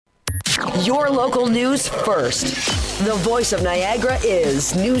Your local news first. The voice of Niagara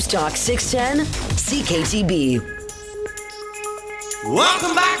is News Talk 610 CKTB.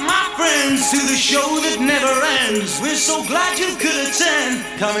 Welcome back, my friends, to the show that never ends. We're so glad you could attend.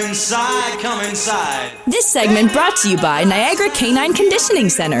 Come inside, come inside. This segment brought to you by Niagara Canine Conditioning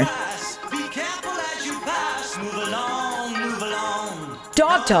Center. Be careful as you pass. Move along, move along.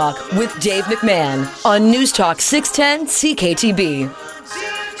 Dog Talk with Dave McMahon on News Talk 610 CKTB.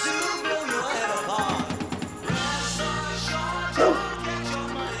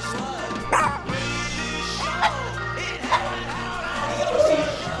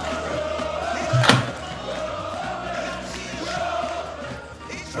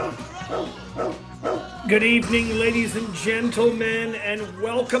 Good evening, ladies and gentlemen, and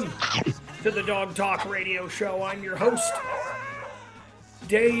welcome to the Dog Talk Radio Show. I'm your host,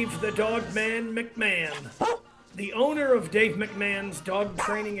 Dave the Dog Man McMahon, the owner of Dave McMahon's Dog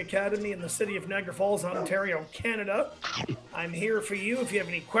Training Academy in the city of Niagara Falls, Ontario, Canada. I'm here for you. If you have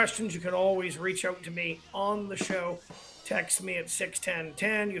any questions, you can always reach out to me on the show. Text me at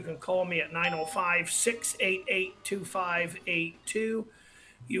 61010. You can call me at 905-688-2582.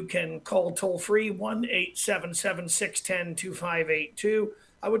 You can call toll-free 1-877-610-2582.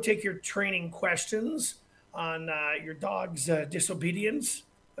 I would take your training questions on your dog's disobedience.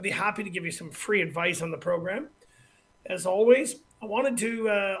 I'd be happy to give you some free advice on the program. As always, I wanted to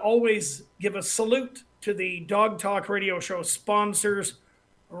always give a salute to the Dog Talk Radio Show sponsors.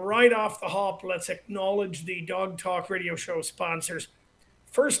 Right off the hop, let's acknowledge the Dog Talk Radio Show sponsors.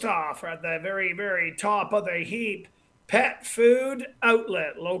 First off, at the very, very top of the heap, Pet Food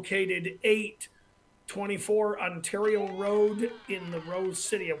Outlet, located 824 Ontario Road in the Rose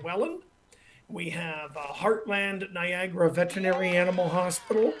City of Welland. We have Heartland Niagara Veterinary Animal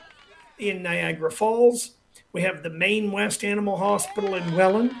Hospital in Niagara Falls. We have the Maine West Animal Hospital in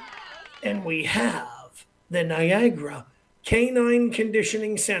Welland. And we have the Niagara Canine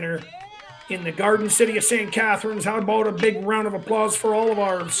Conditioning Center in the Garden City of St. Catharines. How about a big round of applause for all of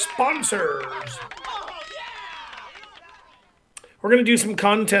our sponsors? We're going to do some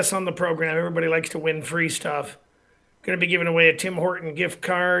contests on the program. Everybody likes to win free stuff. Going to be giving away a Tim Horton gift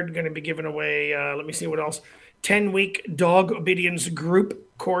card. Going to be giving away, let me see what else. 10-week dog obedience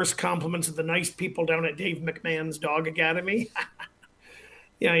group course compliments of the nice people down at Dave McMahon's Dog Academy.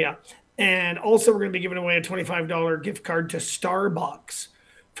 Yeah. And also we're going to be giving away a $25 gift card to Starbucks.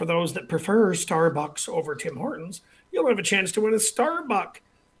 For those that prefer Starbucks over Tim Hortons, you'll have a chance to win a Starbucks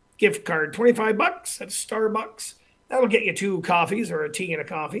gift card. $25 at Starbucks. That'll get you 2 coffees or a tea and a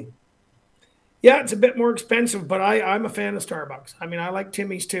coffee. Yeah, it's a bit more expensive, but I'm a fan of Starbucks. I mean, I like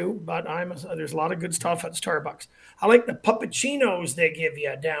Timmy's too, but there's a lot of good stuff at Starbucks. I like the puppuccinos they give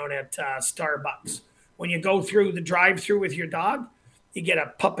you down at Starbucks. When you go through the drive-thru with your dog, you get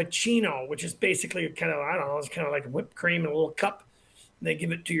a puppuccino, which is basically it's kind of like whipped cream in a little cup. And they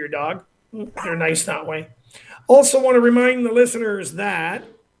give it to your dog. They're nice that way. Also want to remind the listeners that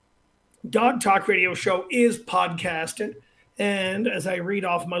Dog Talk Radio Show is podcasted. And as I read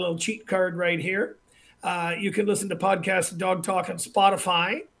off my little cheat card right here, you can listen to podcasts of Dog Talk on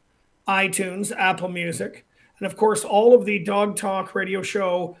Spotify, iTunes, Apple Music, and of course, all of the Dog Talk Radio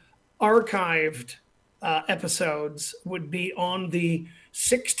Show archived episodes would be on the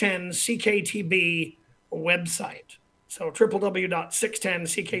 610 CKTB website. So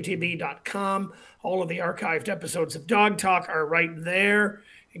www.610cktb.com. All of the archived episodes of Dog Talk are right there.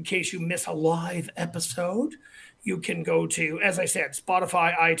 In case you miss a live episode, you can go to, as I said,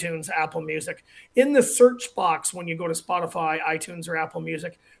 Spotify, iTunes, Apple Music. In the search box, when you go to Spotify, iTunes, or Apple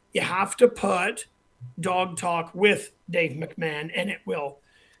Music, you have to put Dog Talk with Dave McMahon, and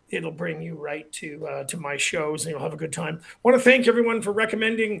it'll bring you right to my shows, and you'll have a good time. I want to thank everyone for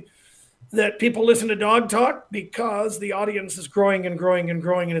recommending that people listen to Dog Talk, because the audience is growing and growing and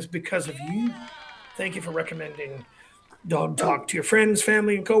growing, and it's because of you. Thank you for recommending Dog Talk to your friends,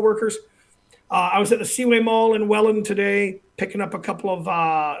 family, and coworkers. I was at the Seaway Mall in Welland today, picking up a couple of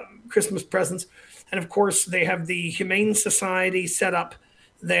Christmas presents. And of course, they have the Humane Society set up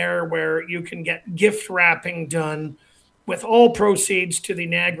there where you can get gift wrapping done with all proceeds to the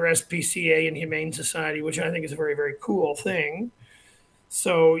Niagara SPCA and Humane Society, which I think is a very, very cool thing.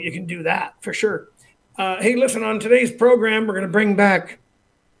 So you can do that for sure. Hey, listen, on today's program, we're going to bring back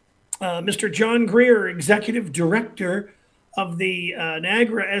Mr. John Greer, Executive Director of the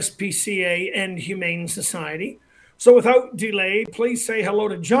Niagara SPCA and Humane Society. So without delay, please say hello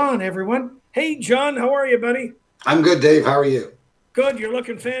to John, everyone. Hey, John, how are you, buddy? I'm good, Dave. How are you? Good. You're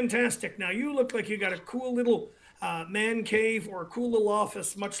looking fantastic. Now, you look like you got a cool little man cave or a cool little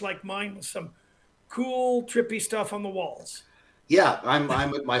office, much like mine, with some cool, trippy stuff on the walls. Yeah, I'm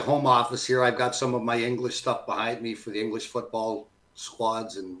at my home office here. I've got some of my English stuff behind me for the English football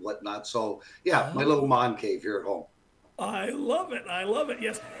squads and whatnot. So yeah, my little man cave here at home. I love it. I love it.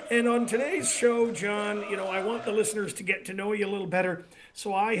 Yes. And on today's show, John, I want the listeners to get to know you a little better.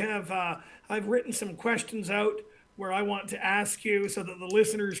 So I've written some questions out where I want to ask you so that the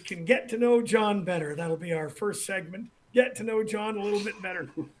listeners can get to know John better. That'll be our first segment. Get to know John a little bit better.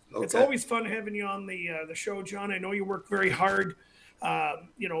 Okay. It's always fun having you on the show, John. I know you work very hard,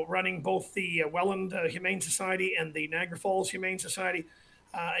 running both the Welland Humane Society and the Niagara Falls Humane Society,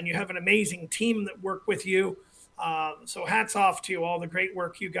 and you have an amazing team that work with you. So hats off to you, all the great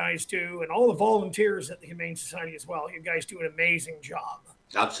work you guys do, and all the volunteers at the Humane Society as well. You guys do an amazing job.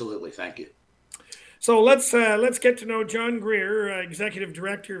 Absolutely. Thank you. So let's get to know John Greer, Executive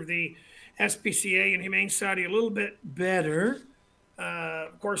Director of the SPCA and Humane Society, a little bit better.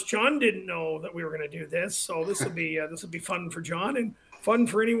 Of course, John didn't know that we were going to do this, so this will be fun for John and fun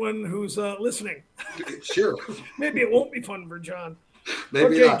for anyone who's listening. Sure. Maybe it won't be fun for John.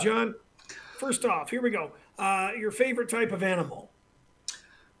 Maybe okay, not. John. First off, here we go. Your favorite type of animal?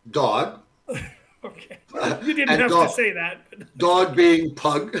 Dog. Okay. You didn't have to say that. Dog being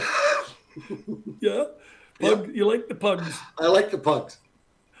pug. Yeah. Pug. Yeah. You like the pugs? I like the pugs.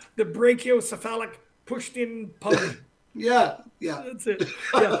 The brachiocephalic pushed-in pug. Yeah. That's it.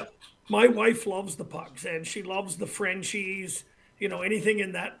 Yeah. My wife loves the pugs, and she loves the Frenchies. Anything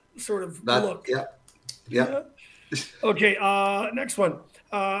in that sort of look. Yeah. Okay. Next one.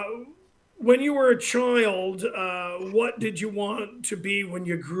 When you were a child, what did you want to be when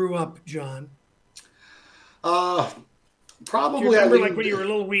you grew up, John? Probably. Do you remember, like when you were a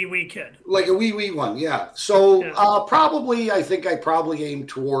little wee kid? Like a wee one, yeah. So probably, I think I probably aimed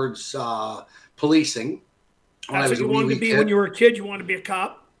towards policing. That's what you wanted to be when you were a kid? You wanted to be a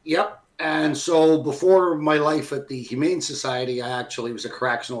cop? Yep. And so before my life at the Humane Society, I actually was a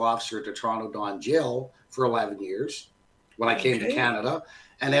correctional officer at the Toronto Don Jail for 11 years when I came to Canada.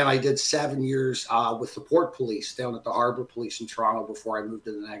 And then I did 7 years with the Port Police down at the Harbour Police in Toronto before I moved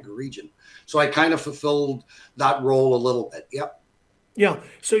to the Niagara region. So I kind of fulfilled that role a little bit. Yep. Yeah.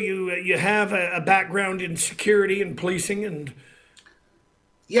 So you have a background in security and policing and.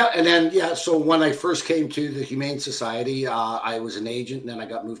 Yeah. And then, so when I first came to the Humane Society, I was an agent, and then I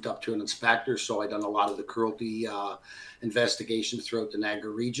got moved up to an inspector. So I done a lot of the cruelty investigations throughout the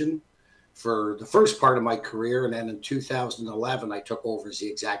Niagara region for the first part of my career. And then in 2011, I took over as the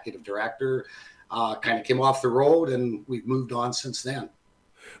executive director, kind of came off the road, and we've moved on since then.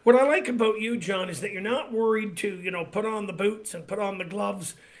 What I like about you, John, is that you're not worried to, put on the boots and put on the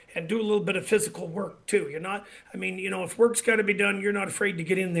gloves and do a little bit of physical work too. You're not, if work's got to be done, you're not afraid to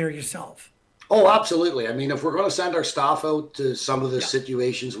get in there yourself. Oh, absolutely. I mean, if we're going to send our staff out to some of the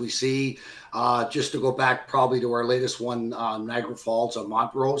situations we see, just to go back probably to our latest one, Niagara Falls on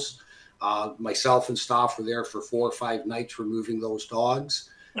Montrose, myself and staff were there for 4 or 5 nights removing those dogs.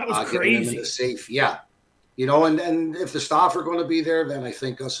 That was crazy. Getting them into safe. Yeah. And if the staff are going to be there, then I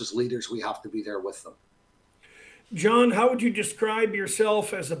think us as leaders, we have to be there with them. John, how would you describe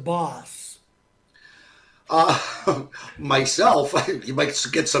yourself as a boss? Myself, you might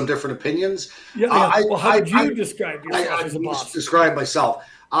get some different opinions. Yeah. Well, how would you describe yourself as a boss? Describe myself.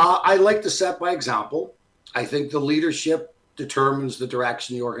 I like to set by example. I think the leadership determines the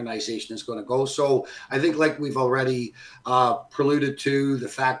direction the organization is going to go. So I think, like we've already preluded to, the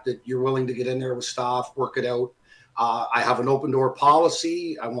fact that you're willing to get in there with staff, work it out. I have an open door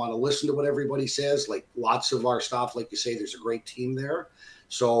policy. I want to listen to what everybody says. Like lots of our staff, like you say, there's a great team there.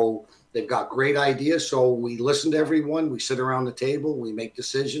 So they've got great ideas. So we listen to everyone. We sit around the table. We make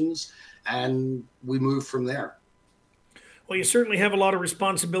decisions, and we move from there. Well, you certainly have a lot of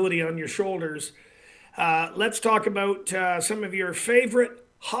responsibility on your shoulders. Let's talk about some of your favorite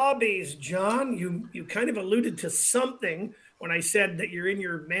hobbies, John. You kind of alluded to something when I said that you're in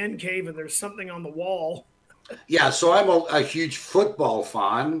your man cave and there's something on the wall. Yeah, so I'm a huge football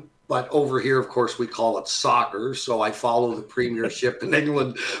fan, but over here, of course, we call it soccer. So I follow the Premiership in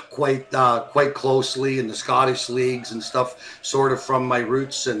England quite closely, in the Scottish leagues and stuff, sort of from my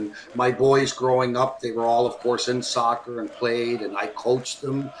roots. And my boys growing up, they were all, of course, in soccer and played, and I coached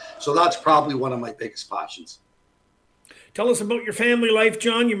them. So that's probably one of my biggest passions. Tell us about your family life,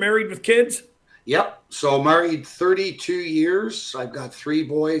 John. You married with kids? Yep. So married 32 years. I've got 3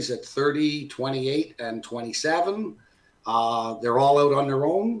 boys at 30, 28, and 27. They're all out on their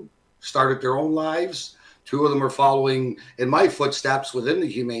own, started their own lives. 2 of them are following in my footsteps within the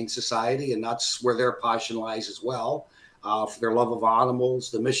Humane Society, and that's where their passion lies as well, for their love of animals,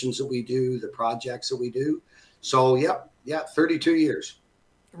 the missions that we do, the projects that we do. So, 32 years.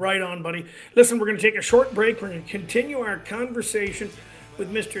 Right on, buddy. Listen, we're going to take a short break. We're going to continue our conversation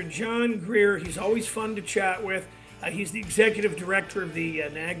with Mr. John Greer. He's always fun to chat with. He's the executive director of the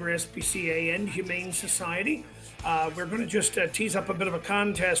Niagara SPCA and Humane Society. We're going to just tease up a bit of a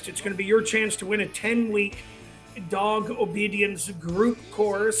contest. It's going to be your chance to win a 10-week dog obedience group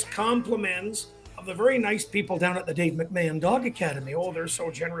course, compliments of the very nice people down at the Dave McMahon Dog Academy. Oh, they're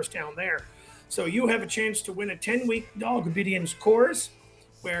so generous down there. So you have a chance to win a 10-week dog obedience course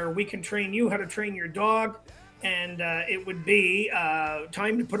where we can train you how to train your dog. And it would be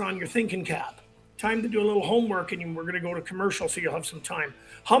time to put on your thinking cap. Time to do a little homework, and we're going to go to commercial, so you'll have some time.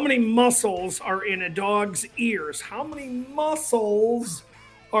 How many muscles are in a dog's ears? How many muscles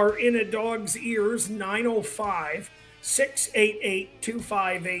are in a dog's ears?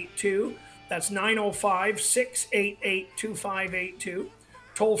 905-688-2582. That's 905-688-2582.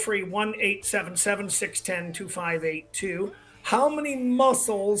 Toll free 1-877-610-2582. How many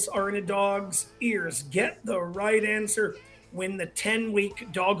muscles are in a dog's ears? Get the right answer. Win the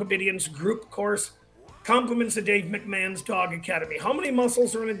 10-week dog obedience group course. Compliments of Dave McMahon's Dog Academy. How many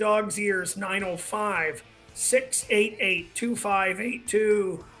muscles are in a dog's ears?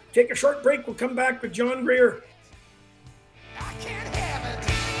 905-688-2582. Take a short break. We'll come back with John Greer. I can't have it,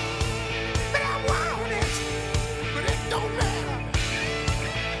 but I want it, but it don't matter.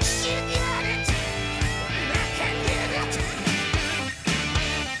 She got it, and I can't get it.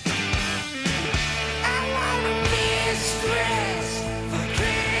 I want a mistress for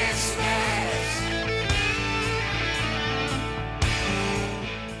Christmas.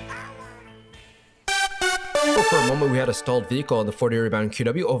 For a moment, we had a stalled vehicle on the 40 bound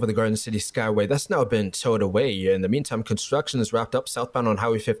QW over the Garden City Skyway. That's now been towed away. In the meantime, construction is wrapped up southbound on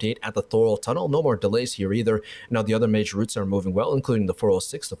Highway 58 at the Thorold Tunnel. No more delays here either. Now, the other major routes are moving well, including the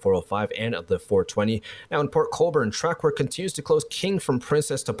 406, the 405, and the 420. Now, in Port Colborne, track work continues to close King from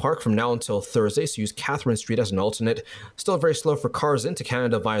Princess to Park from now until Thursday, so use Catherine Street as an alternate. Still very slow for cars into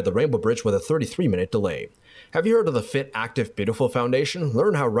Canada via the Rainbow Bridge with a 33-minute delay. Have you heard of the Fit, Active, Beautiful Foundation?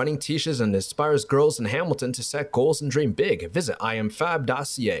 Learn how running teaches and inspires girls in Hamilton to set goals and dream big. Visit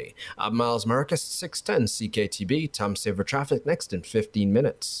imfab.ca. I'm Miles Marcus, 610 CKTB. Time saver traffic next in 15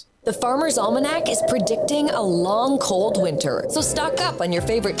 minutes. The Farmer's Almanac is predicting a long, cold winter, so stock up on your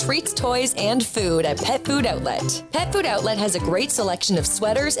favorite treats, toys, and food at Pet Food Outlet. Pet Food Outlet has a great selection of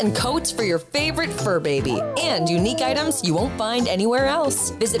sweaters and coats for your favorite fur baby, and unique items you won't find anywhere else.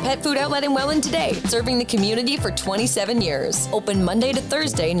 Visit Pet Food Outlet in Welland today, serving the community for 27 years. Open Monday to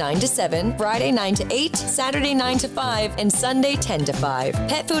Thursday, 9 to 7, Friday, 9 to 8, Saturday, 9 to 5, and Sunday, 10 to 5.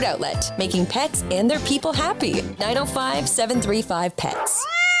 Pet Food Outlet, making pets and their people happy. 905-735-PETS.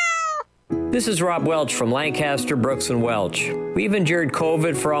 This is Rob Welch from Lancaster, Brooks & Welch. We've endured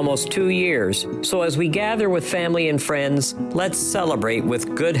COVID for almost 2 years, so as we gather with family and friends, let's celebrate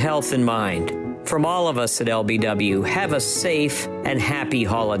with good health in mind. From all of us at LBW, have a safe and happy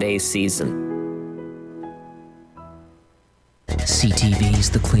holiday season. CTV's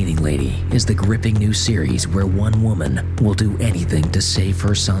The Cleaning Lady is the gripping new series where one woman will do anything to save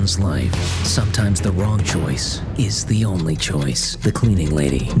her son's life. Sometimes the wrong choice is the only choice. The Cleaning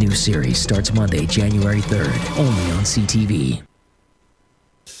Lady. New series starts Monday, January 3rd, only on CTV.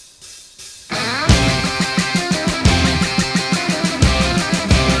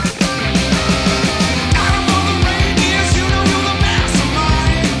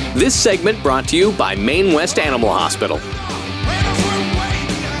 This segment brought to you by Maine West Animal Hospital.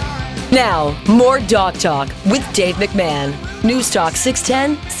 Now, more Dog Talk with Dave McMahon. News Talk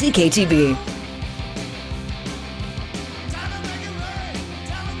 610 CKTB.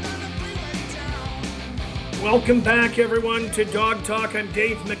 Welcome back, everyone, to Dog Talk. I'm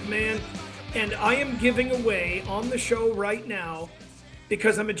Dave McMahon, and I am giving away on the show right now,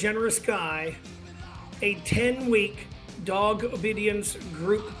 because I'm a generous guy, a 10-week dog obedience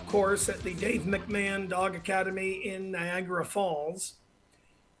group course at the Dave McMahon Dog Academy in Niagara Falls.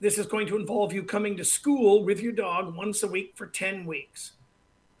 This is going to involve you coming to school with your dog once a week for 10 weeks.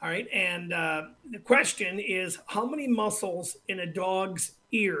 All right. And the question is, how many muscles in a dog's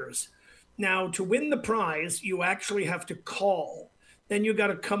ears? Now, to win the prize, you actually have to call. Then you got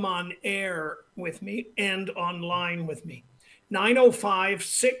to come on air with me and online with me.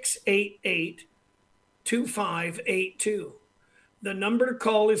 905-688-2582. The number to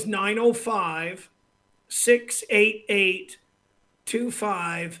call is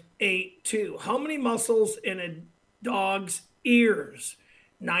 905-688-2582. How many muscles in a dog's ears?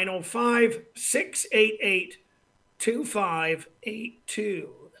 905-688-2582.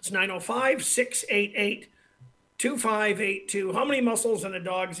 That's 905-688-2582. How many muscles in a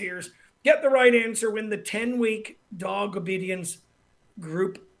dog's ears? Get the right answer. Win the 10-week dog obedience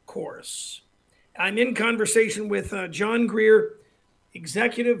group course. I'm in conversation with John Greer,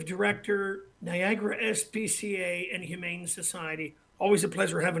 Executive Director, Niagara SPCA and Humane Society. Always a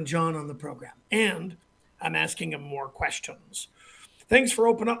pleasure having John on the program. And I'm asking him more questions. Thanks for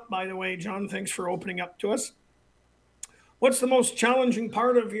opening up, by the way, John. Thanks for opening up to us. What's the most challenging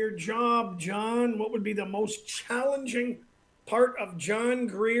part of your job, John? What would be the most challenging part of John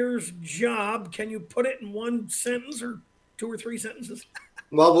Greer's job? Can you put it in one sentence or 2 or 3 sentences?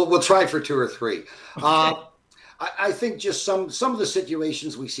 Well, we'll try for 2 or 3. I think just some of the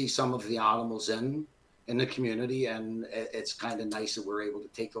situations we see some of the animals in the community, and it's kind of nice that we're able to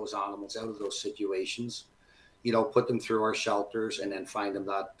take those animals out of those situations, put them through our shelters and then find them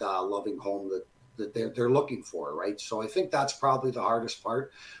that loving home that they're looking for, right? So I think that's probably the hardest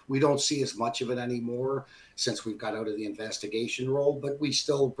part. We don't see as much of it anymore since we've got out of the investigation role, but we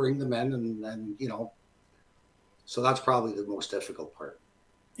still bring them in and so that's probably the most difficult part.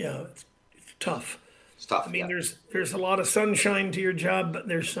 Yeah, it's tough. It's tough. I mean, there's a lot of sunshine to your job, but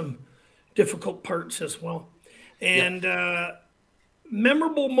there's some difficult parts as well. And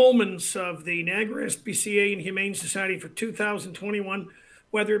memorable moments of the Niagara SPCA and Humane Society for 2021,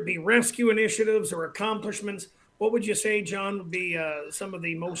 whether it be rescue initiatives or accomplishments, what would you say, John, would be some of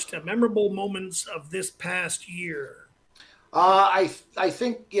the most memorable moments of this past year? I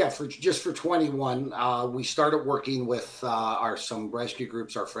think, for 21, we started working with some rescue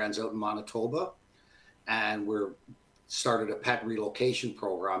groups, our friends out in Manitoba, and we're started a pet relocation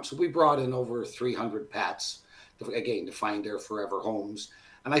program. So we brought in over 300 pets, to find their forever homes.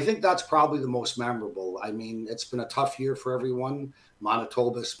 And I think that's probably the most memorable. I mean, it's been a tough year for everyone,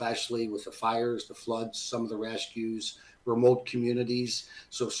 Manitoba especially, with the fires, the floods, some of the rescues, remote communities.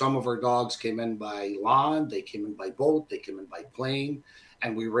 So some of our dogs came in by land, they came in by boat, they came in by plane,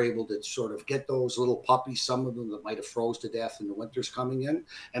 and we were able to sort of get those little puppies, some of them that might have froze to death in the winters coming in.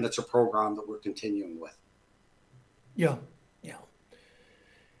 And it's a program that we're continuing with. Yeah.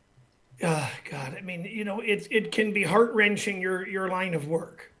 God, I mean, it can be heart-wrenching, your line of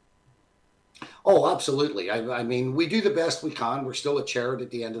work. Oh, absolutely. I mean, we do the best we can. We're still a charity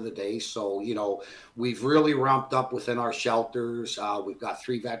at the end of the day. So, we've really ramped up within our shelters. We've got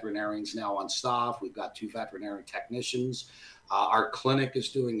 3 veterinarians now on staff. We've got 2 veterinary technicians. Our clinic is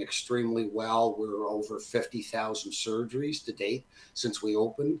doing extremely well. We're over 50,000 surgeries to date since we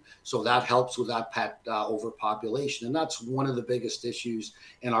opened. So that helps with that pet overpopulation. And that's one of the biggest issues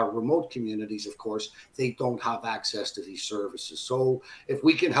in our remote communities, of course. They don't have access to these services. So if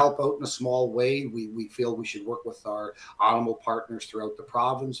we can help out in a small way, we feel we should work with our animal partners throughout the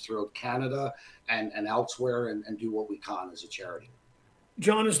province, throughout Canada, and elsewhere, and do what we can as a charity.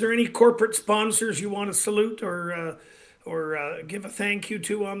 John, is there any corporate sponsors you want to salute or give a thank you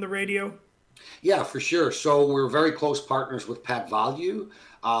to on the radio? Yeah, for sure. So we're very close partners with Pet Value.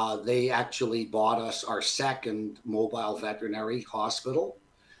 They actually bought us our second mobile veterinary hospital.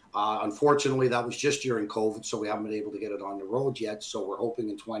 Unfortunately, that was just during COVID, so we haven't been able to get it on the road yet. So we're hoping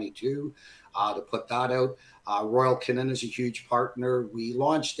in 22 to put that out. Royal Canin is a huge partner. We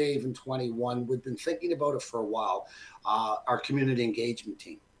launched Dave in 21. We've been thinking about it for a while. Our community engagement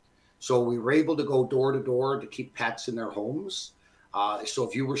team. So we were able to go door to door to keep pets in their homes. So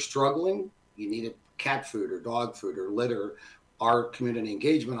if you were struggling, you needed cat food or dog food or litter, our community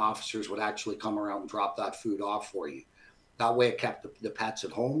engagement officers would actually come around and drop that food off for you. That way it kept the pets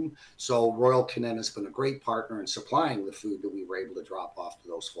at home. So Royal Canin has been a great partner in supplying the food that we were able to drop off to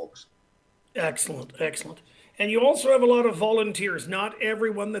those folks. Excellent. And you also have a lot of volunteers. Not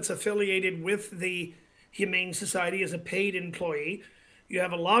everyone that's affiliated with the Humane Society is a paid employee. You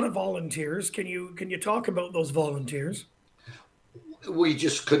have a lot of volunteers. Can you talk about those volunteers? We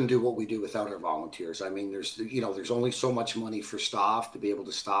just couldn't do what we do without our volunteers. I mean, there's only so much money for staff to be able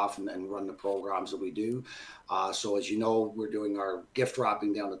to staff and run the programs that we do. So as you know, we're doing our gift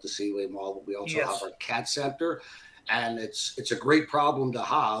wrapping down at the Seaway Mall, but we also have our cat center, and it's a great problem to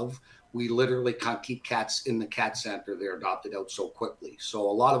have. We literally can't keep cats in the cat center. They're adopted out so quickly. So a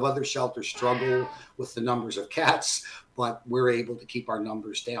lot of other shelters struggle with the numbers of cats, but we're able to keep our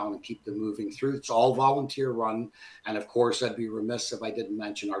numbers down and keep them moving through. It's all volunteer run. And of course, I'd be remiss if I didn't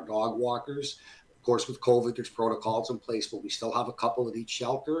mention our dog walkers. Of course, with COVID, there's protocols in place, but we still have a couple at each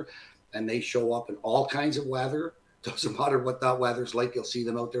shelter, and they show up in all kinds of weather. Doesn't matter what that weather's like. You'll see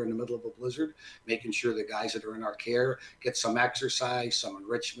them out there in the middle of a blizzard, making sure the guys that are in our care get some exercise, some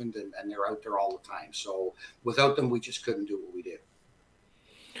enrichment, and they're out there all the time. So without them, we just couldn't do what we did.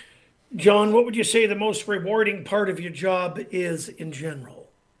 John, what would you say the most rewarding part of your job is in general?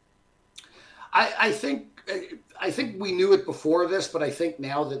 I think we knew it before this, but I think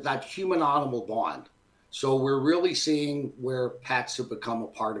now that human-animal bond, So we're really seeing where pets have become a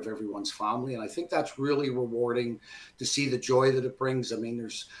part of everyone's family. And I think that's really rewarding to see the joy that it brings. I mean,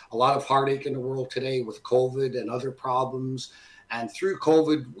 there's a lot of heartache in the world today with COVID and other problems. And through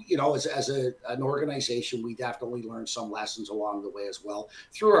COVID, you know, as an organization, we definitely learned some lessons along the way as well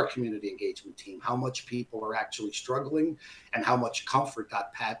through our community engagement team, how much people are actually struggling and how much comfort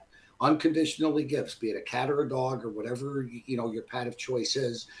that pet unconditionally gives, be it a cat or a dog or whatever, you know, your pet of choice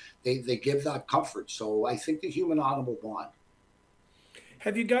is. They give that comfort. So I think the human animal bond.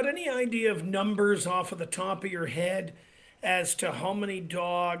 Have you got any idea of numbers off of the top of your head as to how many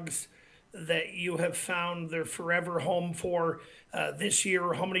dogs that you have found their forever home for this year,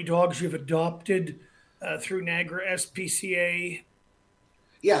 or how many dogs you've adopted through Niagara SPCA?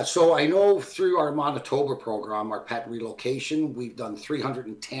 Yeah, so I know through our Manitoba program, our pet relocation, we've done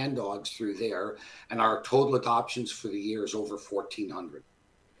 310 dogs through there, and our total adoptions for the year is over 1,400.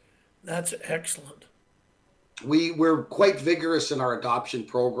 That's excellent. We're quite vigorous in our adoption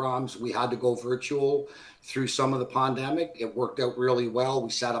programs. We had to go virtual through some of the pandemic. It worked out really well. We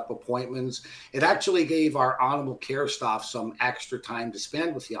set up appointments. It actually gave our animal care staff some extra time to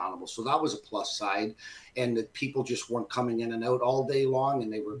spend with the animals. So that was a plus side, and that people just weren't coming in and out all day long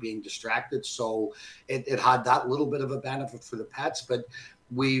and they were being distracted. So it had that little bit of a benefit for the pets, but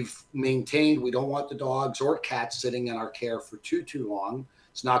we've maintained, we don't want the dogs or cats sitting in our care for too long.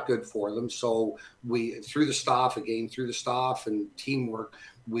 It's not good for them. So through the staff and teamwork,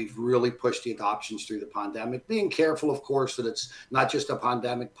 we've really pushed the adoptions through the pandemic, being careful, of course, that it's not just a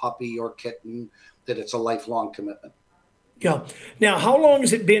pandemic puppy or kitten, that it's a lifelong commitment. Yeah. Now, how long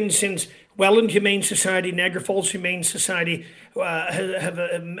has it been since Welland Humane Society, Niagara Falls Humane Society have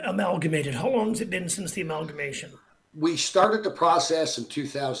amalgamated? How long has it been since the amalgamation? We started the process in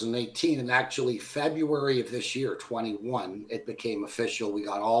 2018, and actually February of this year, 21, it became official. We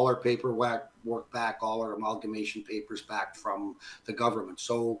got all our paperwork back, all our amalgamation papers back from the government.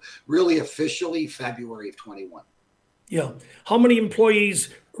 So really officially February of 21. Yeah. How many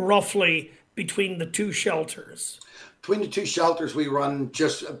employees roughly between the two shelters? Between the two shelters, we run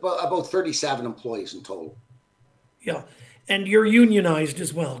just about 37 employees in total. Yeah. And you're unionized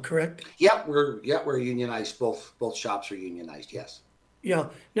as well, correct? Yeah, we're unionized. Both shops are unionized, yes. Yeah.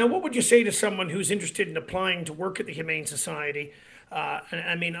 Now, what would you say to someone who's interested in applying to work at the Humane Society?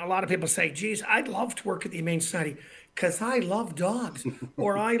 I mean, a lot of people say, geez, I'd love to work at the Humane Society because I love dogs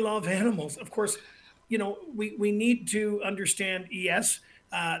or I love animals. Of course, you know, we need to understand, yes,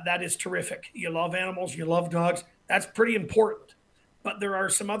 that is terrific. You love animals, you love dogs. That's pretty important. But there are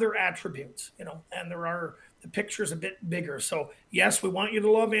some other attributes, you know, and the picture's a bit bigger. So yes, we want you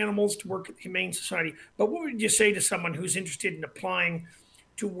to love animals to work at the Humane Society. But what would you say to someone who's interested in applying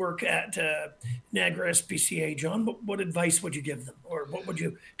to work at Niagara SPCA, John? What advice would you give them, or what would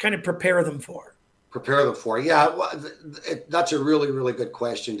you kind of prepare them for? Prepare them for? Yeah, well, that's a really, really good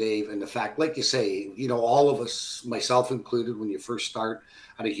question, Dave. And the fact, like you say, you know, all of us, myself included, when you first start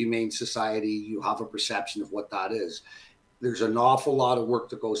at a Humane Society, you have a perception of what that is. There's an awful lot of work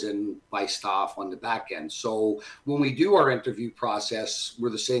that goes in by staff on the back end. So when we do our interview process,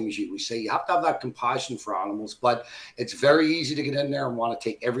 we're the same as you. We say you have to have that compassion for animals, but it's very easy to get in there and want to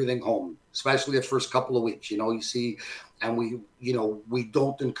take everything home, especially the first couple of weeks. You know, you see, and we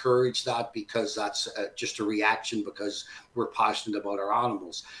don't encourage that because that's just a reaction because we're passionate about our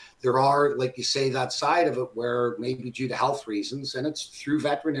animals. There are, like you say, that side of it where maybe due to health reasons, and it's through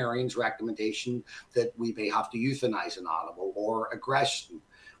veterinarians' recommendation that we may have to euthanize an animal, or aggression,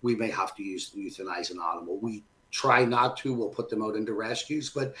 we may have to euthanize an animal. We try not to, we'll put them out into rescues,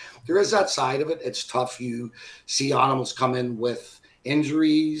 but there is that side of it. It's tough. You see animals come in with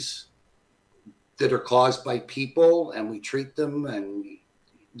injuries that are caused by people, and we treat them, and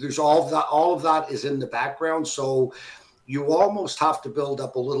there's all of that is in the background. So you almost have to build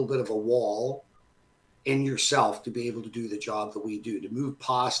up a little bit of a wall in yourself to be able to do the job that we do, to move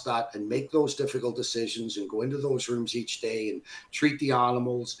past that and make those difficult decisions and go into those rooms each day and treat the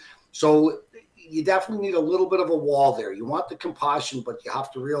animals. So you definitely need a little bit of a wall there. You want the compassion, but you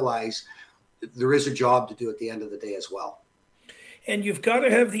have to realize there is a job to do at the end of the day as well. And you've got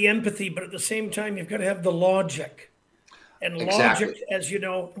to have the empathy, but at the same time, you've got to have the logic. And Exactly. logic, as you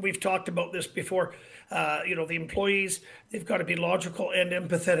know, we've talked about this before, you know, the employees, they've got to be logical and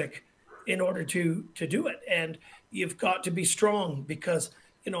empathetic in order to do it. And you've got to be strong because,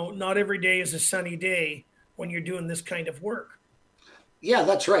 you know, not every day is a sunny day when you're doing this kind of work. Yeah,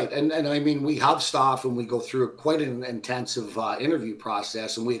 that's right. And I mean, we have staff and we go through quite an intensive interview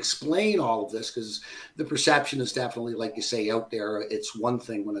process, and we explain all of this because the perception is definitely, like you say, out there. It's one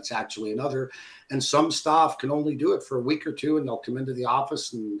thing when it's actually another. And some staff can only do it for a week or two, and they'll come into the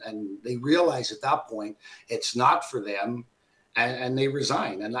office and they realize at that point it's not for them, and they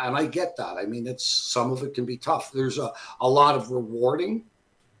resign. And I get that. I mean, some of it can be tough. There's a lot of rewarding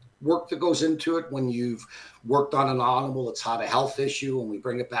work that goes into it when you've worked on an animal that's had a health issue and we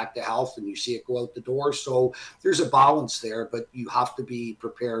bring it back to health and you see it go out the door. So there's a balance there, but you have to be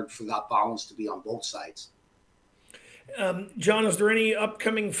prepared for that balance to be on both sides. John, is there any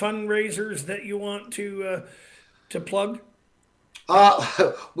upcoming fundraisers that you want to plug?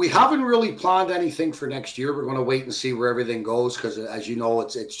 We haven't really planned anything for next year. We're going to wait and see where everything goes because, as you know,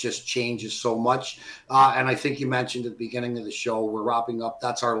 it's just changes so much. And I think you mentioned at the beginning of the show, we're wrapping up.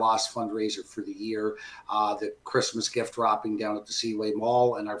 That's our last fundraiser for the year, the Christmas gift wrapping down at the Seaway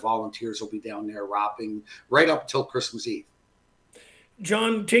Mall, and our volunteers will be down there wrapping right up till Christmas Eve.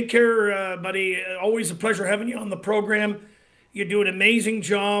 John, take care, buddy. Always a pleasure having you on the program. You do an amazing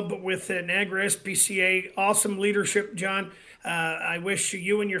job with Niagara SPCA. Awesome leadership, John. I wish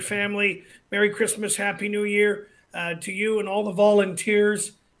you and your family Merry Christmas, Happy New Year to you and all the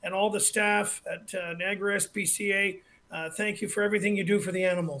volunteers and all the staff at Niagara SPCA. Thank you for everything you do for the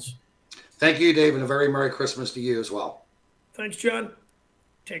animals. Thank you, Dave, and a very Merry Christmas to you as well. Thanks, John.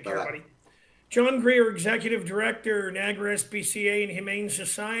 Take care, Bye-bye. buddy. John Greer, Executive Director, Niagara SPCA and Humane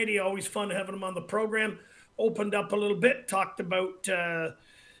Society. Always fun having him on the program. Opened up a little bit, talked about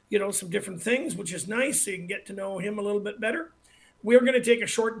some different things, which is nice. So you can get to know him a little bit better. We're going to take a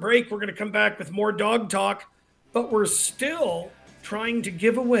short break. We're going to come back with more dog talk, but we're still trying to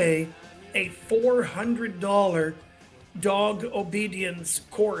give away a $400 dog obedience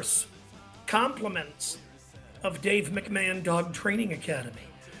course, compliments of Dave McMahon Dog Training Academy.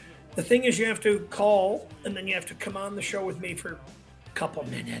 The thing is, you have to call and then you have to come on the show with me for a couple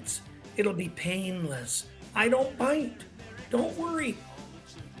minutes. It'll be painless. I don't bite. Don't worry.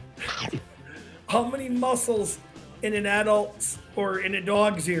 How many muscles in an adult's or in a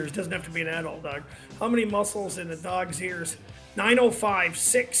dog's ears? Doesn't have to be an adult dog. How many muscles in a dog's ears?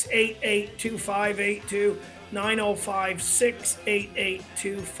 905-688-2582.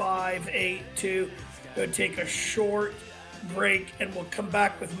 905-688-2582. We'll take a short break and we'll come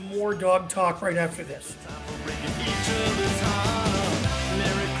back with more dog talk right after this.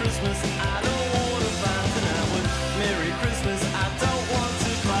 Merry Christmas, I don't want to fight tonight with. Merry Christmas, I don't want to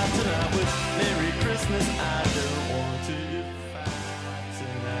fight tonight with. Merry Christmas, I don't want to fight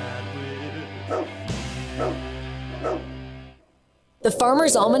tonight with. The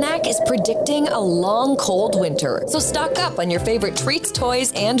Farmer's Almanac is predicting a long, cold winter. So stock up on your favorite treats,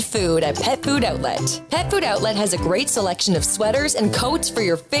 toys, and food at Pet Food Outlet. Pet Food Outlet has a great selection of sweaters and coats for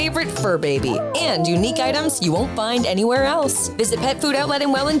your favorite fur baby and unique items you won't find anywhere else. Visit Pet Food Outlet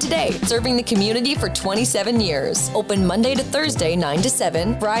in Welland today, serving the community for 27 years. Open Monday to Thursday, 9 to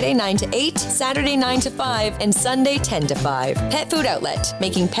 7, Friday, 9 to 8, Saturday, 9 to 5, and Sunday, 10 to 5. Pet Food Outlet,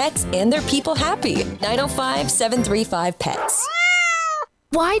 making pets and their people happy. 905-735-PETS.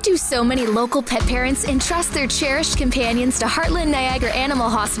 Why do so many local pet parents entrust their cherished companions to Heartland Niagara Animal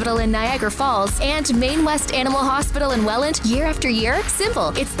Hospital in Niagara Falls and Maine West Animal Hospital in Welland year after year? Simple.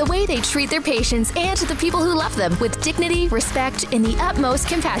 It's the way they treat their patients and the people who love them with dignity, respect, and the utmost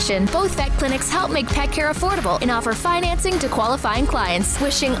compassion. Both vet clinics help make pet care affordable and offer financing to qualifying clients.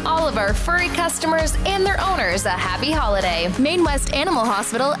 Wishing all of our furry customers and their owners a happy holiday. Maine West Animal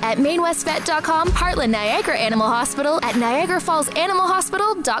Hospital at mainwestvet.com. Heartland Niagara Animal Hospital at niagarafallsanimalhospital.com.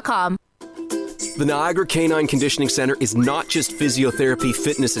 The Niagara Canine Conditioning Center is not just physiotherapy,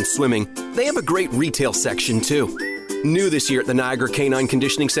 fitness, and swimming. They have a great retail section, too. New this year at the Niagara Canine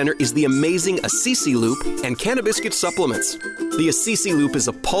Conditioning Center is the amazing Assisi Loop and Cannabiscuit supplements. The Assisi Loop is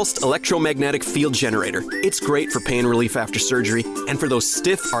a pulsed electromagnetic field generator. It's great for pain relief after surgery and for those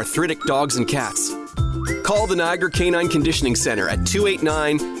stiff, arthritic dogs and cats. Call the Niagara Canine Conditioning Center at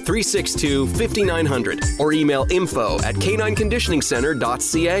 289-362-5900 or email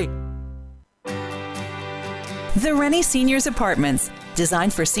info@canineconditioningcenter.ca. The Rennie Seniors Apartments,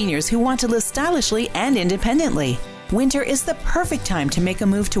 designed for seniors who want to live stylishly and independently. Winter is the perfect time to make a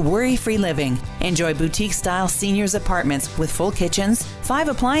move to worry-free living. Enjoy boutique-style seniors apartments with full kitchens, 5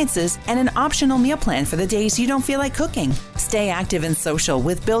 appliances, and an optional meal plan for the days you don't feel like cooking. Stay active and social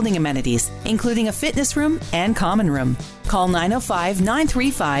with building amenities, including a fitness room and common room. Call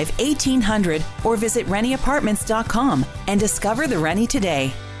 905-935-1800 or visit RennieApartments.com and discover the Rennie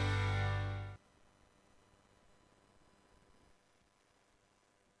today.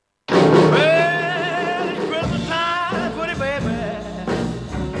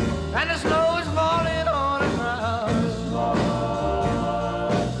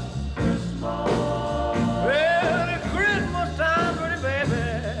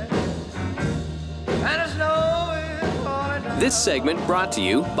 This segment brought to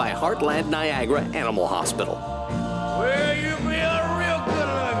you by Heartland Niagara Animal Hospital. Well, you be a real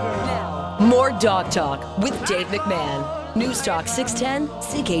good looker. More Dog Talk with Dave McMahon. News Talk 610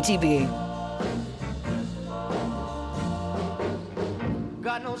 CKTB.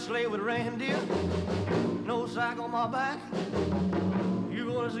 Got no sleigh with reindeer, no sack on my back.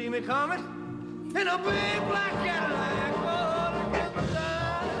 You gonna see me coming in a big black Cadillac. Oh, look at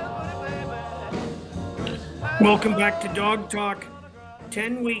my baby. Welcome back to Dog Talk.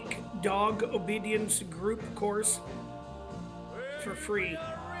 10-week dog obedience group course for free.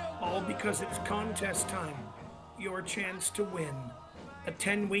 All because it's contest time. Your chance to win. A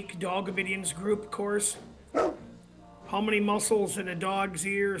 10-week dog obedience group course. How many muscles in a dog's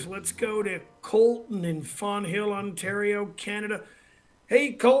ears? Let's go to Colton in Fawn Hill, Ontario, Canada.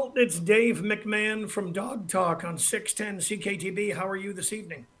 Hey, Colton, it's Dave McMahon from Dog Talk on 610 CKTB. How are you this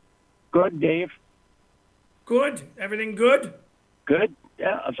evening? Good, Dave. Good? Everything good? Good.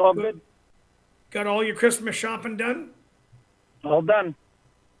 Yeah, it's all good. Got all your Christmas shopping done? All done.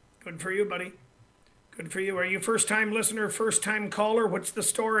 Good for you, buddy. Good for you. Are you a first-time listener, first-time caller? What's the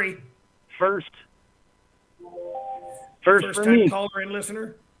story? First First for time me. caller and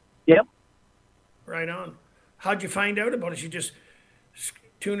listener? Yep. Right on. How'd you find out about it? You just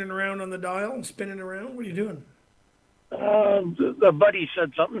tuning around on the dial and spinning around? What are you doing? The buddy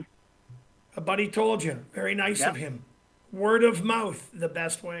said something. A buddy told you. Very nice of him. Word of mouth, the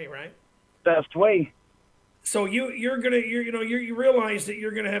best way, right? Best way. So you realize that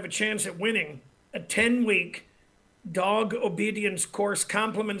you're gonna have a chance at winning a 10-week dog obedience course,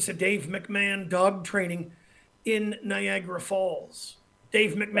 compliments of Dave McMahon dog training in Niagara Falls.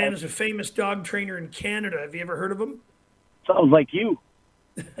 Dave McMahon is a famous dog trainer in Canada. Have you ever heard of him? Sounds like you.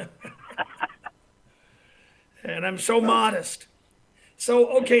 And I'm so modest. So,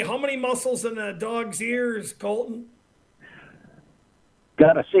 okay, how many muscles in a dog's ears, Colton?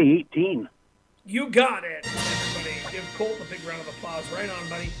 Gotta say 18. You got it, everybody. Give Colton a big round of applause. Right on,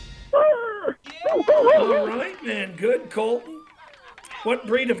 buddy. All right, man. Good, Colton. What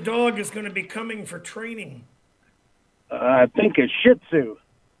breed of dog is going to be coming for training? I think a Shih Tzu.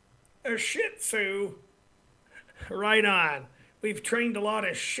 A Shih Tzu. Right on. We've trained a lot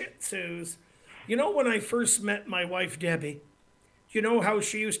of Shih Tzus. You know, when I first met my wife, Debbie, you know how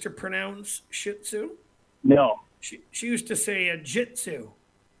she used to pronounce Shih Tzu? No. She used to say a Jitsu.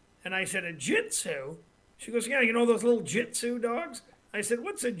 And I said, a Jitsu? She goes, yeah, you know those little Jitsu dogs? I said,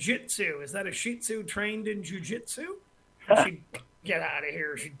 what's a Jitsu? Is that a Shih Tzu trained in Jiu-Jitsu? She'd get out of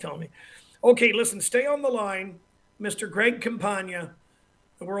here, she'd tell me. Okay, listen, stay on the line. Mr. Greg Campagna,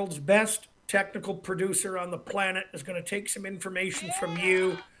 the world's best technical producer on the planet, is going to take some information from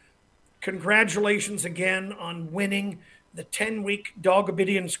you. Congratulations again on winning the 10-week dog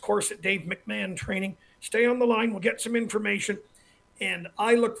obedience course at Dave McMahon Training. Stay on the line. We'll get some information. And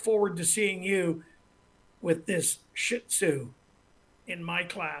I look forward to seeing you with this Shih Tzu in my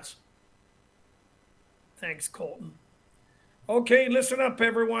class. Thanks, Colton. Okay, listen up,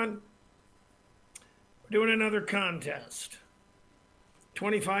 everyone. We're doing another contest.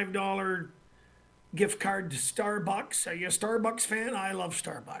 $25 gift card to Starbucks. Are you a Starbucks fan? I love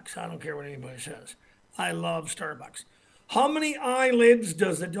Starbucks. I don't care what anybody says. I love Starbucks. How many eyelids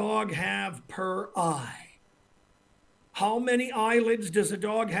does a dog have per eye? How many eyelids does a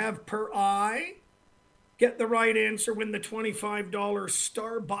dog have per eye? Get the right answer, win the $25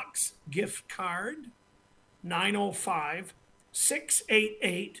 Starbucks gift card.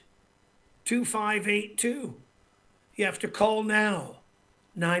 905-688-2582. You have to call now.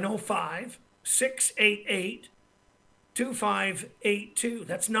 905-688-2582.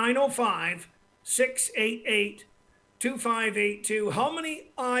 That's 905-688-2582. How many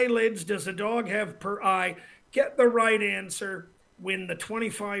eyelids does a dog have per eye? Get the right answer. Win the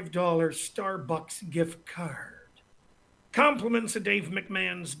 $25 Starbucks gift card. Compliments of Dave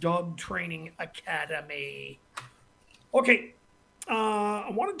McMahon's Dog Training Academy. Okay,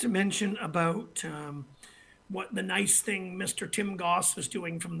 I wanted to mention about what the nice thing Mr. Tim Goss is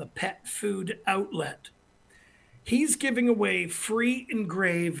doing from the Pet Food Outlet. He's giving away free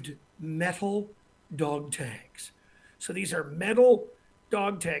engraved metal dog tags. So these are metal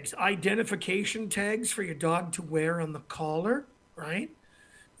dog tags, identification tags for your dog to wear on the collar, right?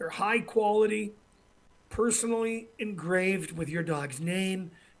 They're high quality, personally engraved with your dog's name,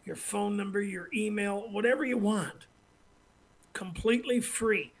 your phone number, your email, whatever you want. Completely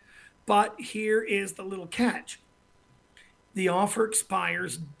free. But here is the little catch. The offer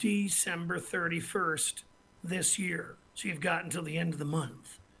expires December 31st this year. So you've got until the end of the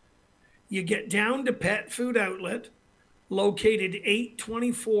month. You get down to Pet Food Outlet, located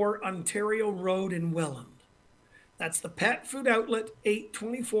 824 Ontario Road in Welland. That's the Pet Food Outlet,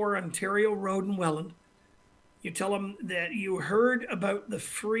 824 Ontario Road in Welland. You tell them that you heard about the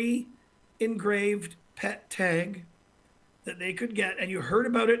free engraved pet tag that they could get, and you heard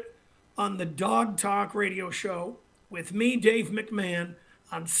about it on the Dog Talk radio show with me, Dave McMahon,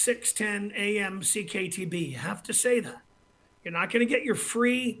 on 610 AM CKTB. You have to say that. You're not going to get your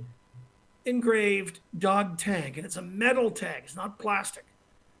free engraved dog tag, and it's a metal tag. It's not plastic.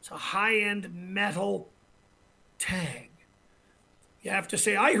 It's a high-end metal tag. You have to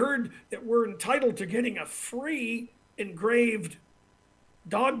say, I heard that we're entitled to getting a free engraved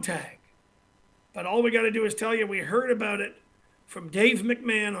dog tag. But all we got to do is tell you we heard about it from Dave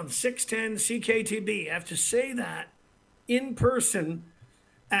McMahon on 610 CKTB. You have to say that in person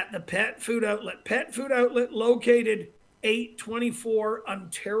at the Pet Food Outlet. Pet Food Outlet located 824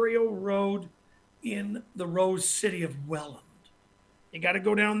 Ontario Road in the Rose City of Welland. You got to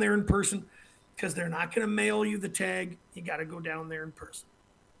go down there in person because they're not going to mail you the tag. You got to go down there in person.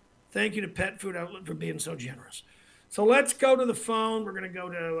 Thank you to Pet Food Outlet for being so generous. So let's go to the phone. We're going to go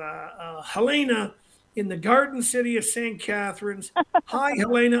to Helena in the Garden City of St. Catharines. Hi,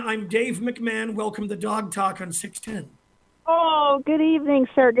 Helena. I'm Dave McMahon. Welcome to Dog Talk on 610. Oh, good evening,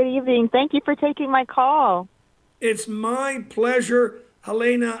 sir. Good evening. Thank you for taking my call. It's my pleasure.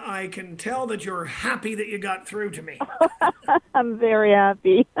 Helena, I can tell that you're happy that you got through to me. I'm very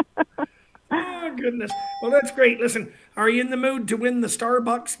happy. Oh, goodness. Well, that's great. Listen, are you in the mood to win the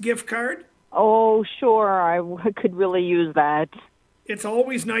Starbucks gift card? Oh, sure. I could really use that. It's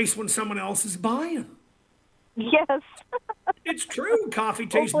always nice when someone else is buying. Yes. It's true. Coffee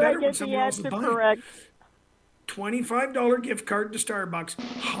tastes Hopefully better I when get someone the else is answer buying. correct. $25 gift card to Starbucks.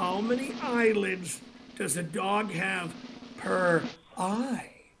 How many eyelids does a dog have per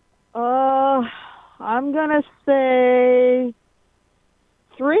eye? I'm going to say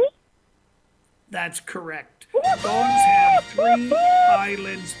 3? That's correct. Dogs have 3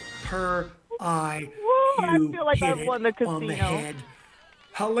 eyelids per eye. I feel like hit I've won the it on the casino. head.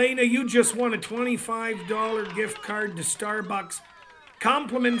 Helena, you just won a $25 gift card to Starbucks.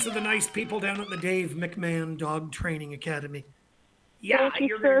 Compliments of the nice people down at the Dave McMahon Dog Training Academy. Yeah, Thank you,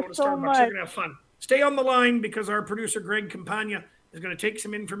 you're going to go to sir, so Starbucks. much. You're going to have fun. Stay on the line because our producer, Greg Campagna, is going to take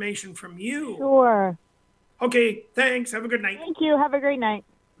some information from you. Sure. Okay, thanks. Have a good night. Thank you. Have a great night.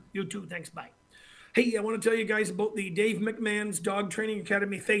 You too. Thanks. Bye. Hey, I want to tell you guys about the Dave McMahon's Dog Training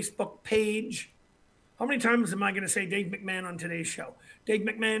Academy Facebook page. How many times am I going to say Dave McMahon on today's show? Dave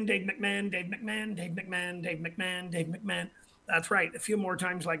McMahon, Dave McMahon, Dave McMahon, Dave McMahon, Dave McMahon, Dave McMahon. That's right. A few more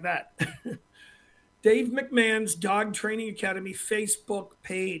times like that. Dave McMahon's Dog Training Academy Facebook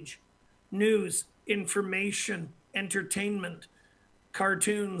page. News, information, entertainment,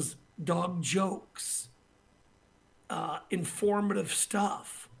 cartoons, dog jokes, informative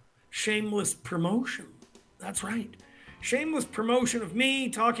stuff, shameless promotion. That's right. Shameless promotion of me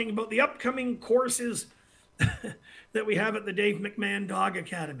talking about the upcoming courses that we have at the Dave McMahon Dog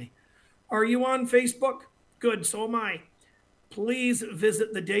Academy. Are you on Facebook? Good, so am I. Please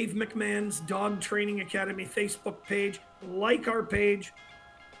visit the Dave McMahon's Dog Training Academy Facebook page. Like our page.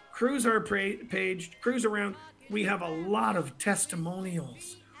 Cruise our page. Cruise around. We have a lot of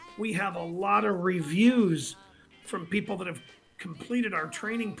testimonials. We have a lot of reviews from people that have completed our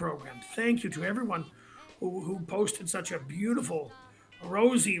training program. Thank you to everyone who posted such a beautiful,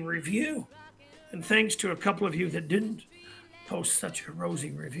 rosy review. And thanks to a couple of you that didn't post such a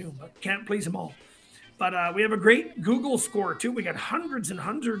rosy review, but can't please them all. But we have a great Google score, too. We got hundreds and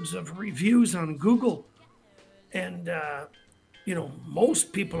hundreds of reviews on Google. And,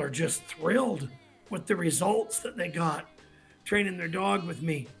 most people are just thrilled with the results that they got training their dog with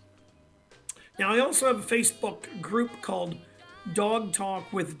me. Now, I also have a Facebook group called Dog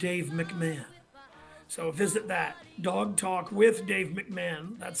Talk with Dave McMahon. So visit that, Dog Talk with Dave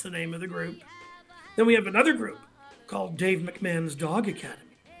McMahon. That's the name of the group. Then we have another group called Dave McMahon's Dog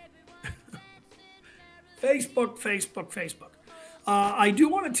Academy. Facebook. I do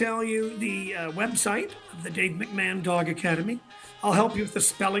want to tell you the website of the Dave McMahon Dog Academy. I'll help you with the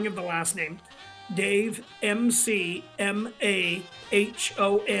spelling of the last name. Dave, McMahon.ca.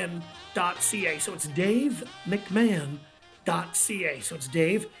 So it's davemcmahon.ca. So it's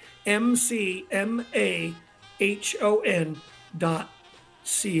Dave, McMahon.ca.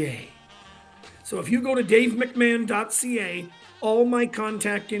 So if you go to davemcmahon.ca, all my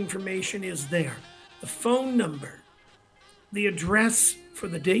contact information is there. The phone number, the address for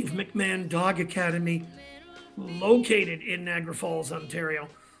the Dave McMahon Dog Academy, located in Niagara Falls, Ontario.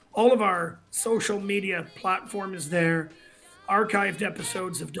 All of our social media platform is there. Archived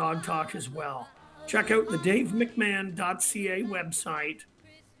episodes of Dog Talk as well. Check out the davemcmahon.ca website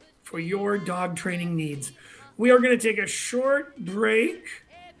for your dog training needs. We are going to take a short break,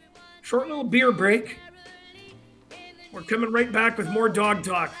 short little beer break. We're coming right back with more Dog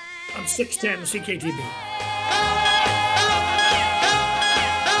Talk on 610 CKTB.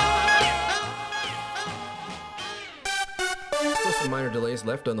 Still some minor delays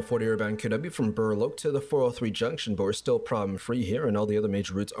left on the 40 bound QW from Burloak to the 403 junction, but we're still problem-free here, and all the other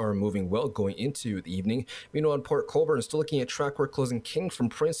major routes are moving well going into the evening. Meanwhile, in Port Colborne, still looking at track work closing King from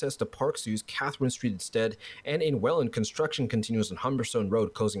Princess to Parks to use Catherine Street instead, and in Welland, construction continues on Humberstone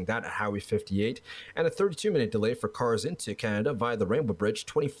Road, closing that at Highway 58, and a 32-minute delay for cars into Canada via the Rainbow Bridge,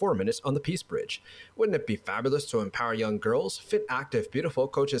 24 minutes on the Peace Bridge. Wouldn't it be fabulous to empower young girls? Fit, active, beautiful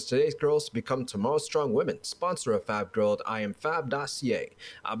coaches today's girls to become tomorrow's strong women. Sponsor of Fab Girl at IamFab.ca.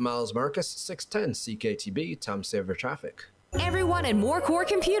 I'm Miles Marcus, 610 CKTB, Tom Saver Traffic. Everyone at Morecore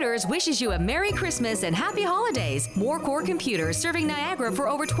Computers wishes you a Merry Christmas and Happy Holidays. Morecore Computers, serving Niagara for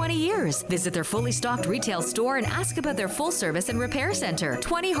over 20 years. Visit their fully stocked retail store and ask about their full service and repair center.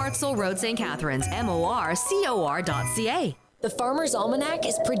 20 Hartsel Road, St. Catharines, morcor.ca. The Farmer's Almanac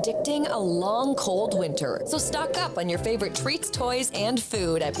is predicting a long, cold winter, so stock up on your favorite treats, toys, and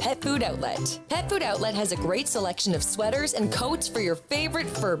food at Pet Food Outlet. Pet Food Outlet has a great selection of sweaters and coats for your favorite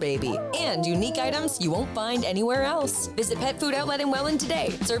fur baby, and unique items you won't find anywhere else. Visit Pet Food Outlet in Welland today,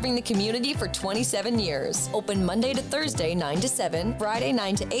 serving the community for 27 years. Open Monday to Thursday, 9 to 7, Friday,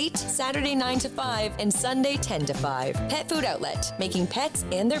 9 to 8, Saturday, 9 to 5, and Sunday, 10 to 5. Pet Food Outlet, making pets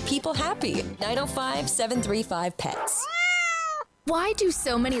and their people happy. 905-735-PETS. Why do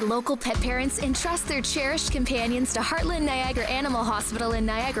so many local pet parents entrust their cherished companions to Heartland Niagara Animal Hospital in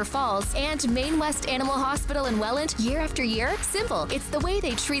Niagara Falls and Maine West Animal Hospital in Welland year after year? Simple. It's the way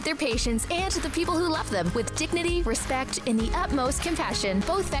they treat their patients and the people who love them with dignity, respect, and the utmost compassion.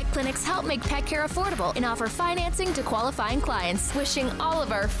 Both vet clinics help make pet care affordable and offer financing to qualifying clients. Wishing all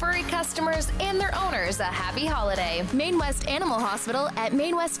of our furry customers and their owners a happy holiday. Maine West Animal Hospital at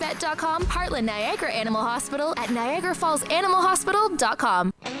mainwestvet.com, Heartland Niagara Animal Hospital at Niagara Falls Animal Hospital.com.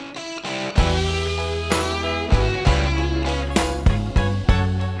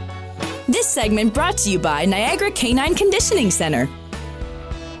 This segment brought to you by Niagara Canine Conditioning Center.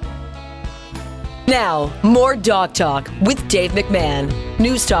 Now, more Dog Talk with Dave McMahon.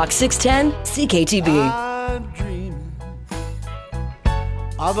 News Talk 610 CKTB. I'm dreaming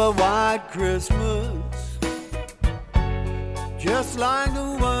of a white Christmas, just like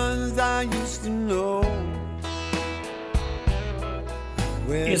the ones I used to know.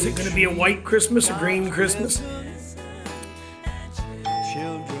 Is it going to be a white Christmas, a green Christmas?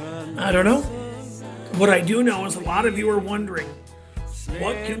 I don't know. What I do know is a lot of you are wondering,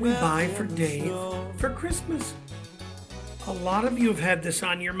 what can we buy for Dave for Christmas? A lot of you have had this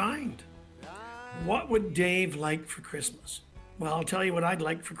on your mind. What would Dave like for Christmas? Well, I'll tell you what I'd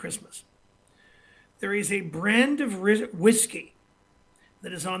like for Christmas. There is a brand of whiskey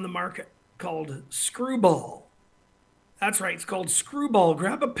that is on the market called Screwball. That's right, it's called Screwball.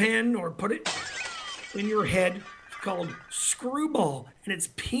 Grab a pen or put it in your head. It's called Screwball, and it's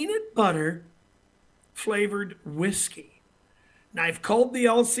peanut butter flavored whiskey. Now, I've called the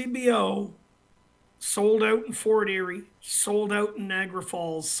LCBO, sold out in Fort Erie, sold out in Niagara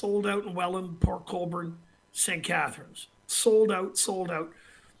Falls, sold out in Welland, Port Colborne, St. Catharines. Sold out.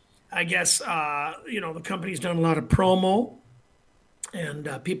 I guess, the company's done a lot of promo, and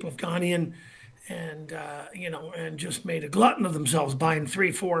people have gone in and just made a glutton of themselves buying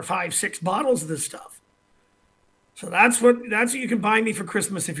 3, 4, 5, 6 bottles of this stuff. So that's what you can buy me for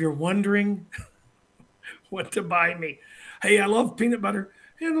Christmas if you're wondering what to buy me. Hey, I love peanut butter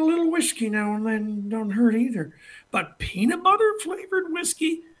and a little whiskey now and then don't hurt either. But peanut butter flavored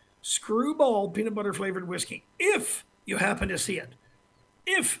whiskey, Screwball peanut butter flavored whiskey, if you happen to see it,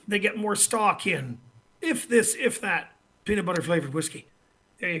 if they get more stock in, if this, if that, peanut butter flavored whiskey,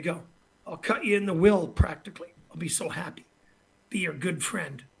 there you go. I'll cut you in the will practically. I'll be so happy. Be your good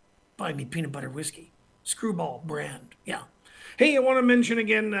friend. Buy me peanut butter whiskey. Screwball brand. Yeah. Hey, I want to mention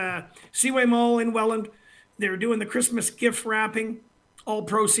again, Seaway Mall in Welland. They're doing the Christmas gift wrapping. All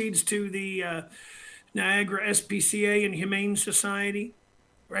proceeds to the Niagara SPCA and Humane Society.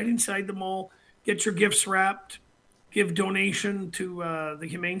 Right inside the mall. Get your gifts wrapped. Give donation to the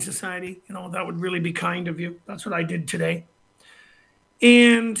Humane Society. That would really be kind of you. That's what I did today.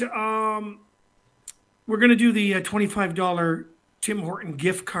 And we're going to do the $25 Tim Horton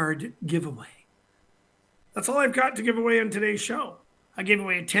gift card giveaway. That's all I've got to give away on today's show. I gave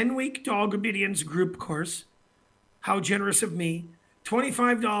away a 10-week dog obedience group course. How generous of me.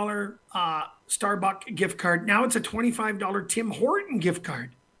 $25 Starbucks gift card. Now it's a $25 Tim Horton gift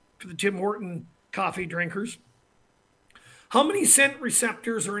card for the Tim Horton coffee drinkers. How many scent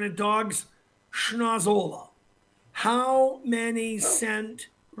receptors are in a dog's schnozola? How many scent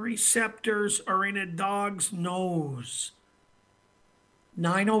receptors are in a dog's nose?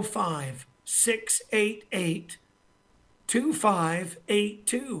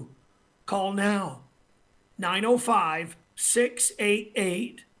 905-688-2582. Call now.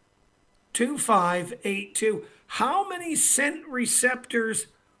 905-688-2582. How many scent receptors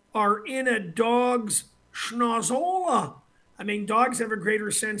are in a dog's schnozola? I mean, dogs have a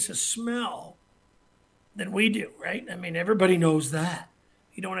greater sense of smell than we do, right? I mean, everybody knows that.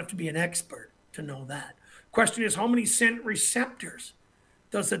 You don't have to be an expert to know that. Question is, how many scent receptors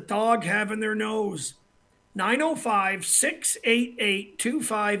does a dog have in their nose?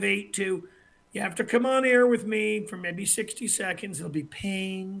 905-688-2582. You have to come on air with me for maybe 60 seconds. It'll be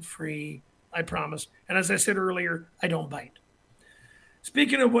pain-free, I promise. And as I said earlier, I don't bite.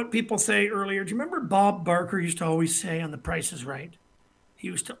 Speaking of what people say earlier, do you remember Bob Barker used to always say on The Price is Right? He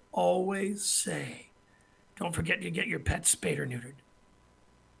used to always say, don't forget you get your pet spayed or neutered.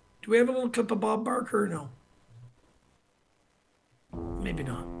 Do we have a little clip of Bob Barker or no? Maybe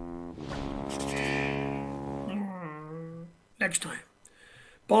not. Next time.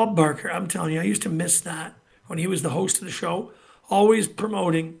 Bob Barker, I'm telling you, I used to miss that when he was the host of the show, always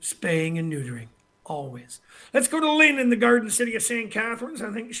promoting spaying and neutering. Always. Let's go to Lynn in the Garden City of St. Catharines.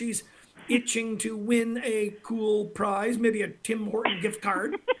 I think she's itching to win a cool prize, maybe a Tim Horton gift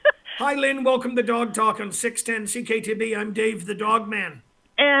card. Hi, Lynn. Welcome to Dog Talk on 610 CKTB. I'm Dave the Dog Man.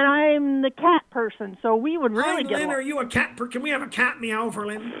 And I'm the cat person, so we would really get Lynn, along. are you a cat person? Can we have a cat meow for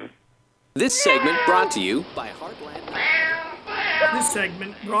Lynn? This segment brought to you by Heartland. This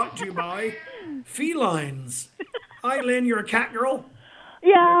segment brought to you by Felines. Hi, Lynn. You're a cat girl?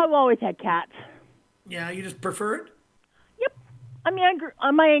 Yeah, I've always had cats. Yeah, you just prefer it? Yep. I mean,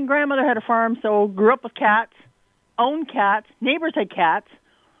 my grandmother had a farm, so grew up with cats, owned cats, neighbors had cats.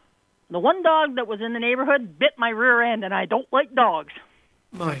 The one dog that was in the neighborhood bit my rear end, and I don't like dogs.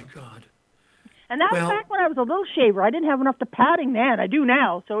 My God. And that was back when I was a little shaver. I didn't have enough to padding then. I do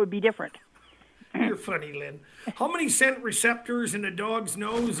now, so it would be different. You're funny, Lynn. How many scent receptors in a dog's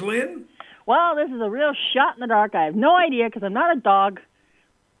nose, Lynn? Well, this is a real shot in the dark. I have no idea because I'm not a dog.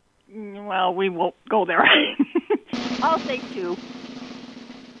 Well, we won't go there. I'll say 2.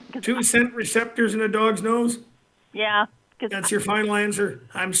 2 scent receptors in a dog's nose? Yeah. That's your final answer?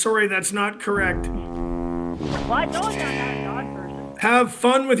 I'm sorry, that's not correct. Well, I know I'm not a dog person. Have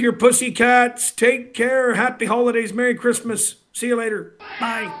fun with your pussycats. Take care. Happy holidays. Merry Christmas. See you later.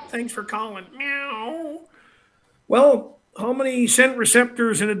 Bye. Thanks for calling. Meow. Well, how many scent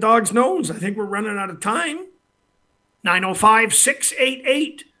receptors in a dog's nose? I think we're running out of time.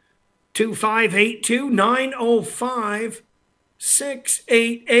 905-688-2582.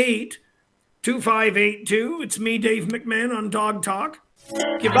 905-688-2582. It's me, Dave McMahon, on Dog Talk.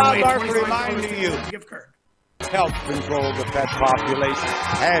 Give Bob Barker reminding you. Gift card. Help control the pet population.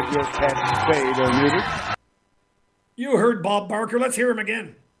 Have your pet spayed or neutered. You heard Bob Barker. Let's hear him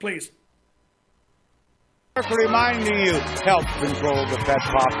again, please. Barker reminding you. Help control the pet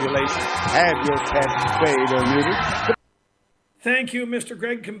population. Have your pet spayed or neutered. Thank you, Mr.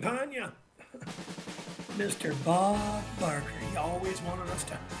 Greg Campagna. Mr. Bob Barker. He always wanted us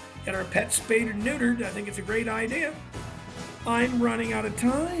to get our pets spayed or neutered. I think it's a great idea. I'm running out of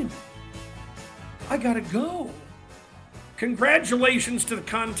time. I gotta go. Congratulations to the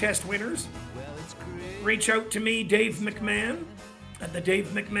contest winners. Reach out to me, Dave McMahon, at the Dave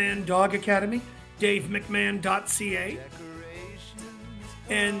McMahon Dog Academy, davemcmahon.ca.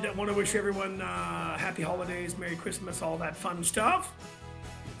 And I want to wish everyone happy holidays, Merry Christmas, all that fun stuff.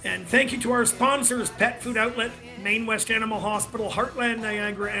 And thank you to our sponsors, Pet Food Outlet, Maine West Animal Hospital, Heartland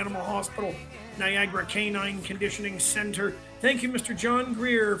Niagara Animal Hospital, Niagara Canine Conditioning Center. Thank you, Mr. John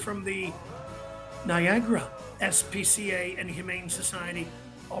Greer from the Niagara SPCA and Humane Society.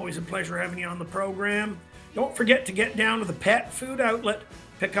 Always a pleasure having you on the program. Don't forget to get down to the Pet Food Outlet.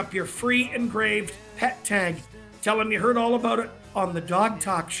 Pick up your free engraved pet tag. Tell them you heard all about it on the Dog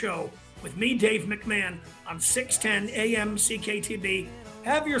Talk Show with me, Dave McMahon, on 610 AM CKTB.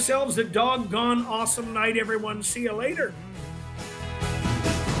 Have yourselves a doggone awesome night, everyone. See you later.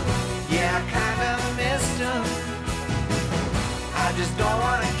 Yeah, I kinda missed him. I just don't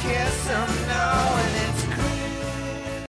wanna kiss him.